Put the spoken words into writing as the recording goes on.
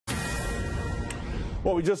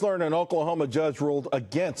Well, we just learned an Oklahoma judge ruled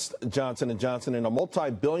against Johnson & Johnson in a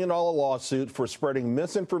multi-billion-dollar lawsuit for spreading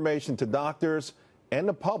misinformation to doctors and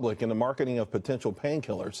the public in the marketing of potential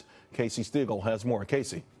painkillers. Casey Stegall has more.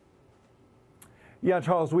 Casey. Yeah,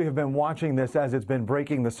 Charles, we have been watching this as it's been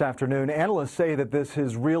breaking this afternoon. Analysts say that this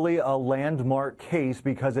is really a landmark case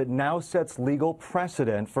because it now sets legal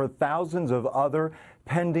precedent for thousands of other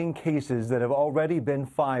pending cases that have already been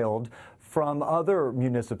filed from other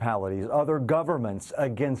municipalities, other governments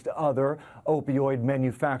against other opioid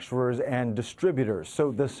manufacturers and distributors.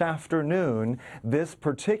 So this afternoon, this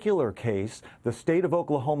particular case, the state of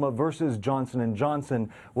Oklahoma versus Johnson & Johnson,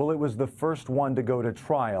 well, it was the first one to go to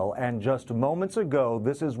trial. And just moments ago,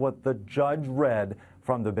 this is what the judge read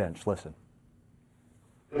from the bench. Listen.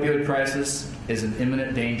 The opioid crisis is an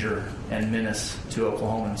imminent danger and menace to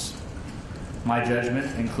Oklahomans. My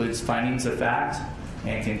judgment includes findings of fact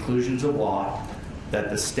and conclusions of law that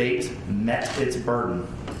the state met its burden,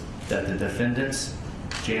 that the defendants,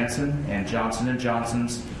 Janssen and Johnson &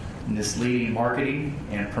 Johnson's misleading marketing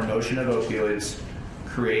and promotion of opioids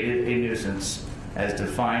created a nuisance as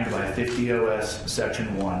defined by 50 O.S.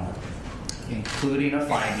 Section 1, including a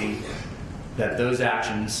finding that those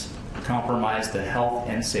actions compromised the health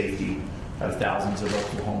and safety of thousands of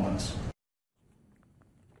Oklahomans.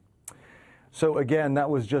 So again, that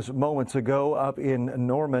was just moments ago up in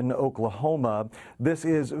Norman, Oklahoma. This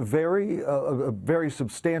is a very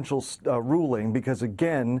substantial ruling because,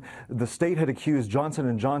 again, the state had accused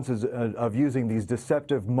Johnson & Johnson of using these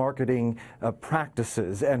deceptive marketing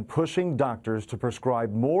practices and pushing doctors to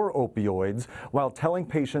prescribe more opioids while telling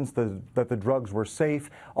patients that the drugs were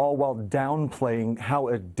safe, all while downplaying how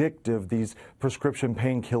addictive these prescription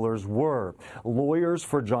painkillers were. Lawyers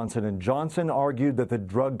for Johnson & Johnson argued that the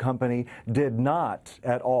drug company did not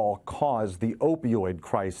at all cause the opioid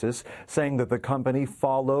crisis, saying that the company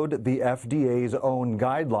followed the FDA's own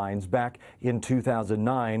guidelines back in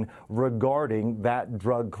 2009 regarding that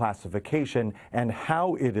drug classification and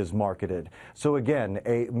how it is marketed. So again,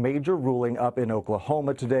 a major ruling up in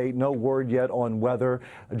Oklahoma today. No word yet on whether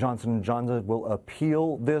Johnson & Johnson will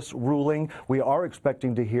appeal this ruling. We are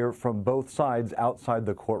expecting to hear from both sides outside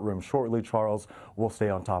the courtroom shortly. Charles, we'll stay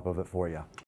on top of it for you.